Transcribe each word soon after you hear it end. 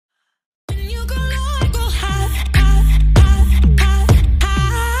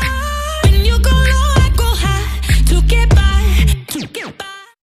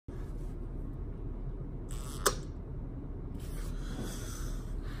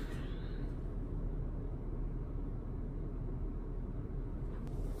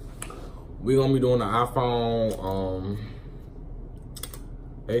We're gonna be doing the iPhone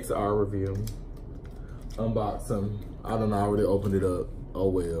XR review. Unboxing. I don't know, I already opened it up. Oh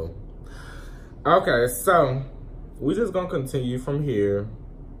well. Okay, so we just gonna continue from here.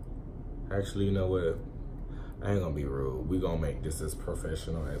 Actually, you know what? I ain't gonna be rude. We gonna make this as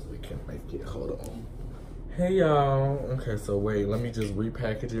professional as we can make it. Hold on. Hey y'all. Okay, so wait, let me just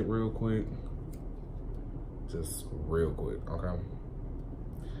repackage it real quick. Just real quick, okay?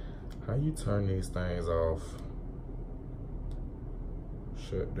 How you turn these things off?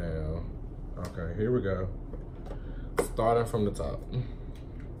 Shut down. Okay, here we go. Starting from the top.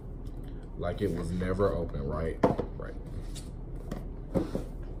 Like it was never open, right? Right.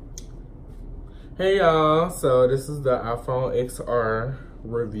 Hey y'all, so this is the iPhone XR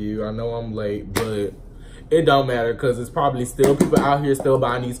review. I know I'm late, but it don't matter because it's probably still people out here still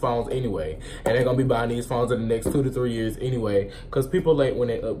buying these phones anyway. And they're gonna be buying these phones in the next 2 to 3 years anyway, because people late when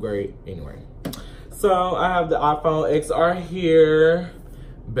they upgrade anyway. So I have the iPhone XR here,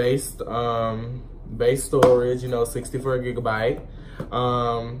 base storage, you know, 64 gigabyte.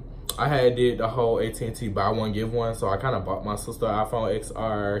 I had did the whole AT&T buy one, give one. So I kind of bought my sister iPhone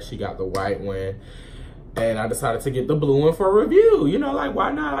XR. She got the white one. And I decided to get the blue one for a review. You know, like,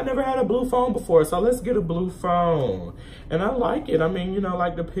 why not? I never had a blue phone before. So let's get a blue phone. And I like it. I mean, you know,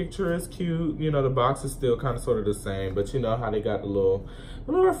 like the picture is cute. You know, the box is still kind of sort of the same. But you know how they got the little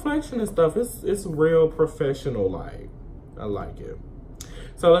reflection and stuff. It's real professional like. I like it.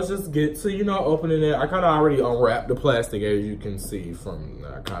 So let's just get to, you know, opening it. I kind of already unwrapped the plastic, as you can see from,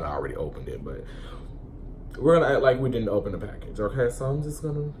 I kind of already opened it, but we're going to act like we didn't open the package, okay? So I'm just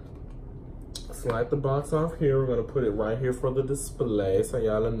going to slide the box off here. We're going to put it right here for the display so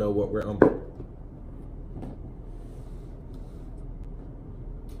y'all know what we're unboxing.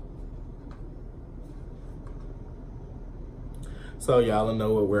 So y'all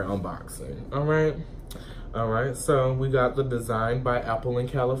know what we're unboxing, all right? All right, so we got the design by Apple in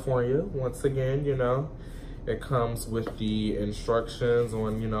California. Once again, you know, it comes with the instructions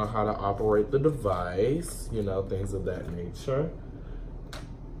on, you know, how to operate the device, you know, things of that nature.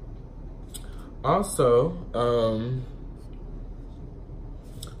 Also,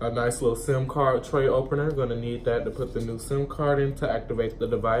 a nice little SIM card tray opener. Gonna need that to put the new SIM card in to activate the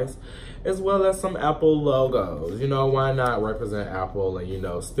device, as well as some Apple logos. You know, why not represent Apple and, you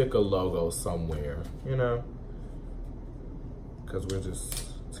know, stick a logo somewhere, you know? Because we're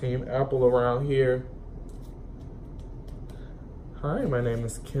just Team Apple around here. Hi, my name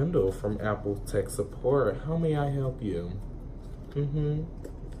is Kendall from Apple Tech Support. How may I help you?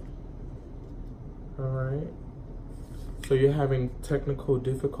 All right. So you're having technical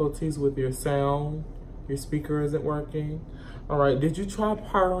difficulties with your sound? Your speaker isn't working? All right, did you try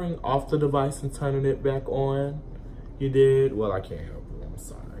powering off the device and turning it back on? You did? Well, I can't help you, I'm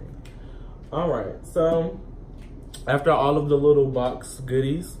sorry. All right, so after all of the little box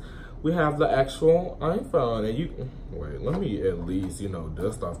goodies, we have the actual iPhone. And you, wait, let me at least, you know,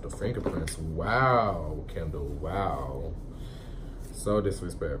 dust off the fingerprints. Wow, Kendall, wow. So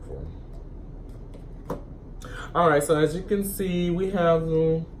disrespectful. All right, so as you can see, we have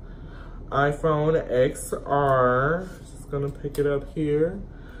the iPhone XR. Just gonna pick it up here.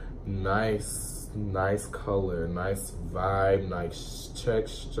 Nice color, nice vibe, nice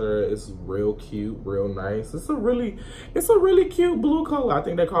texture. It's real cute, real nice. It's a really cute blue color. I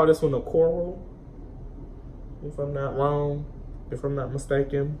think they call this one a coral, if I'm not wrong, if I'm not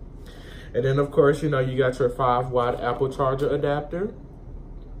mistaken. And then of course, you know, you got your 5-watt Apple charger adapter.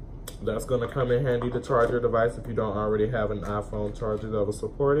 That's gonna come in handy to charge your device if you don't already have an iPhone charger that will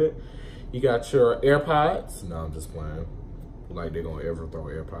support it. You got your AirPods. No, I'm just playing. Like they're gonna ever throw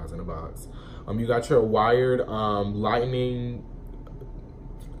AirPods in a box. You got your wired lightning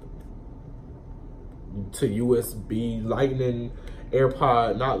to USB, lightning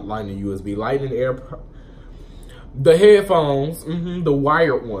AirPod, not lightning USB, lightning AirPod. The headphones, the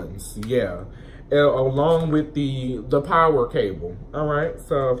wired ones, yeah. Along with the power cable. All right,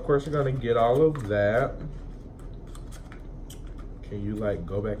 so of course you're gonna get all of that. Can you like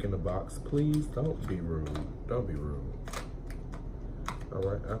go back in the box, please? Don't be rude, don't be rude. All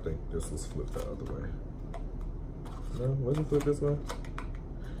right, I think this was flipped the other way. No, wasn't flip this way?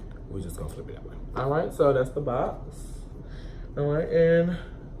 We're just gonna flip it that way. All right, so that's the box. All right, and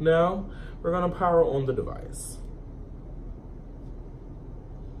now we're gonna power on the device.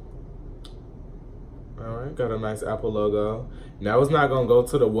 All right, got a nice Apple logo. Now it's not gonna go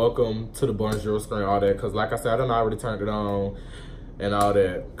to the welcome to the bonjour screen, all that, cause like I said, I done already turned it on and all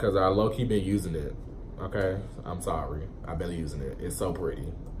that, cause I low-key been using it, okay? I'm sorry, I've been using it. It's so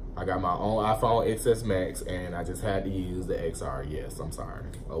pretty. I got my own iPhone XS Max and I just had to use the XR. Yes, I'm sorry,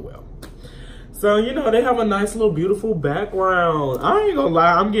 oh well. So, you know, they have a nice little beautiful background. I ain't gonna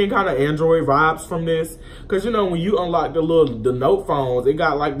lie, I'm getting kind of Android vibes from this. Cause you know, when you unlock the Note phones, it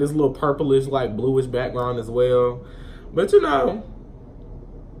got like this little purplish, like bluish background as well. But you know,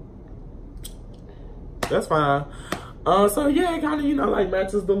 that's fine. So yeah, it kind of, you know, like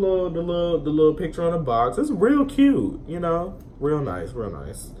matches the little picture on the box. It's real cute, you know, real nice, real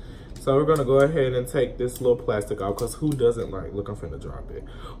nice. So we're gonna go ahead and take this little plastic out, because who doesn't like, look, I'm finna drop it.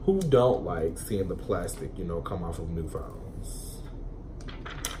 Who don't like seeing the plastic, you know, come off of new phones?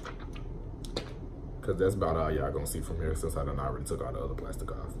 Because that's about all y'all gonna see from here, since I done already took all the other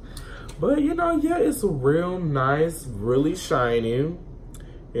plastic off. But you know, yeah, it's real nice, really shiny.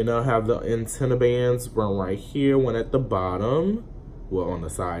 You know, have the antenna bands, one right here, one at the bottom. Well, on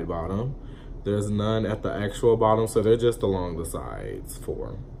the side bottom. There's none at the actual bottom, so they're just along the sides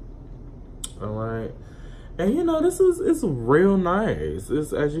for. All right. And you know, it's real nice.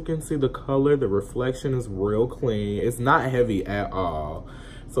 It's, as you can see, the color, the reflection is real clean. It's not heavy at all.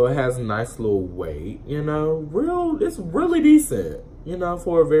 So it has nice little weight, you know, it's really decent, you know,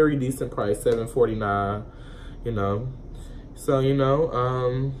 for a very decent price, $749, you know. So, you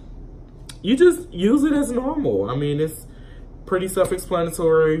know, you just use it as normal. I mean, it's pretty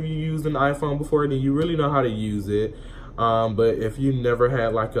self-explanatory. If you used an iPhone before, then you really know how to use it. But if you never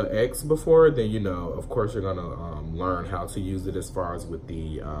had like an X before, then, you know, of course you're gonna learn how to use it, as far as with the,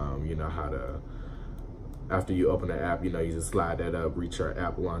 you know, how to, after you open the app, you know, you just slide that up, reach your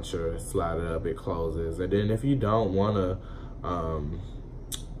app launcher, slide it up, it closes. And then if you don't wanna,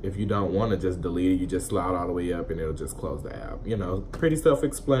 just delete it, you just slide all the way up and it'll just close the app. You know, pretty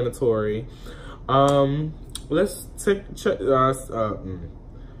self-explanatory. Let's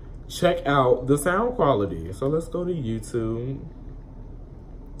check out the sound quality. So let's go to YouTube.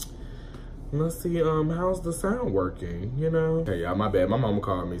 Let's see, how's the sound working, you know? Okay, y'all, my bad. My mama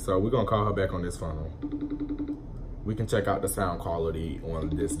called me, so we're gonna call her back on this phone. We can check out the sound quality on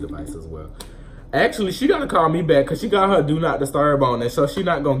this device as well. Actually, she gotta call me back because she got her do not disturb on it, so she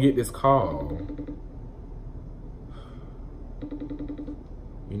not gonna get this call.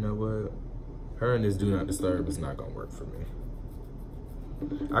 You know what? Her and this do not disturb is not gonna work for me.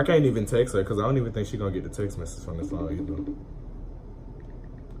 I can't even text her because I don't even think she gonna get the text message from this phone either.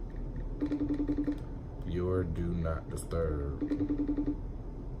 Your do not disturb.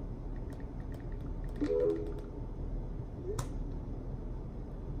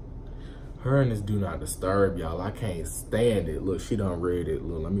 Her and this do not disturb, y'all. I can't stand it. Look, she done read it.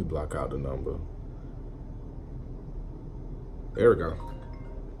 Look, let me block out the number. There we go.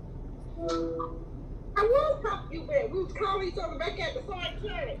 I will talk to you back. We was calling each other back at the same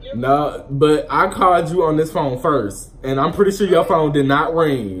time. No, but I called you on this phone first, and I'm pretty sure your phone did not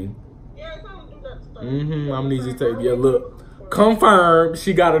ring. Yeah, it's on do not disturb. I'm gonna need you to take your look. Confirm.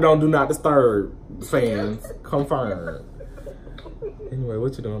 She got it on do not disturb, fans. Confirm. Anyway,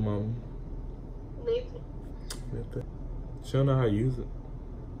 what you doing, Mom? Nothing. She don't know how to use it.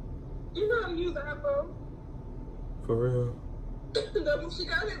 You know how to use the iPhone? For real. She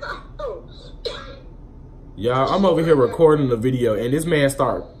got his iPhone. Y'all, I'm over here recording the video, and this man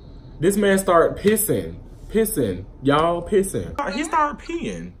start pissing. Y'all, pissing. He started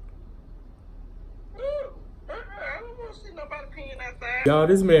peeing. I don't want to see nobody peeing outside. Y'all,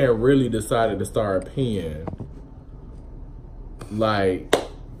 this man really decided to start peeing. Like,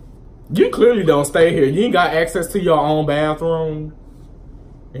 you clearly don't stay here. You ain't got access to your own bathroom.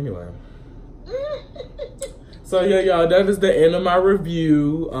 Anyway. So yeah, y'all, that is the end of my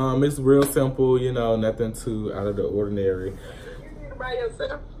review. It's real simple, you know, nothing too out of the ordinary. You need it by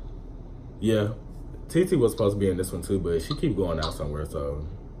yourself. Yeah. TT was supposed to be in this one too, but she keep going out somewhere, so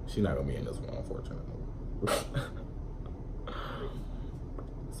she's not gonna be in this one, unfortunately.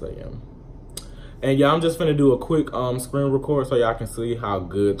 So yeah. And yeah, I'm just gonna do a quick screen record so y'all can see how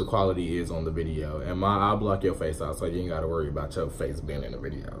good the quality is on the video. And I'll block your face out so you ain't gotta worry about your face being in the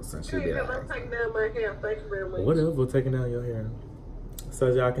video since you did. I'm taking down my hair. Thank you very much. Whatever, taking down your hair. So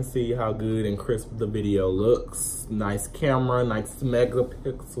as y'all can see how good and crisp the video looks. Nice camera, nice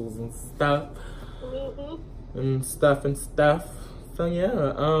megapixels and stuff. And stuff. So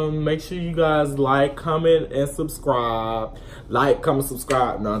yeah, make sure you guys like, comment, and subscribe. Like, comment,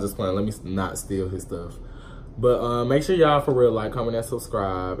 subscribe. No, I'm just playing. Let me not steal his stuff. But make sure y'all for real like, comment, and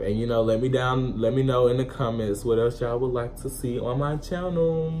subscribe. And you know, let me know in the comments what else y'all would like to see on my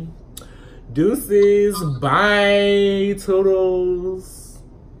channel. Deuces, bye, toodles,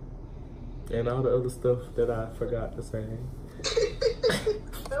 and all the other stuff that I forgot to say.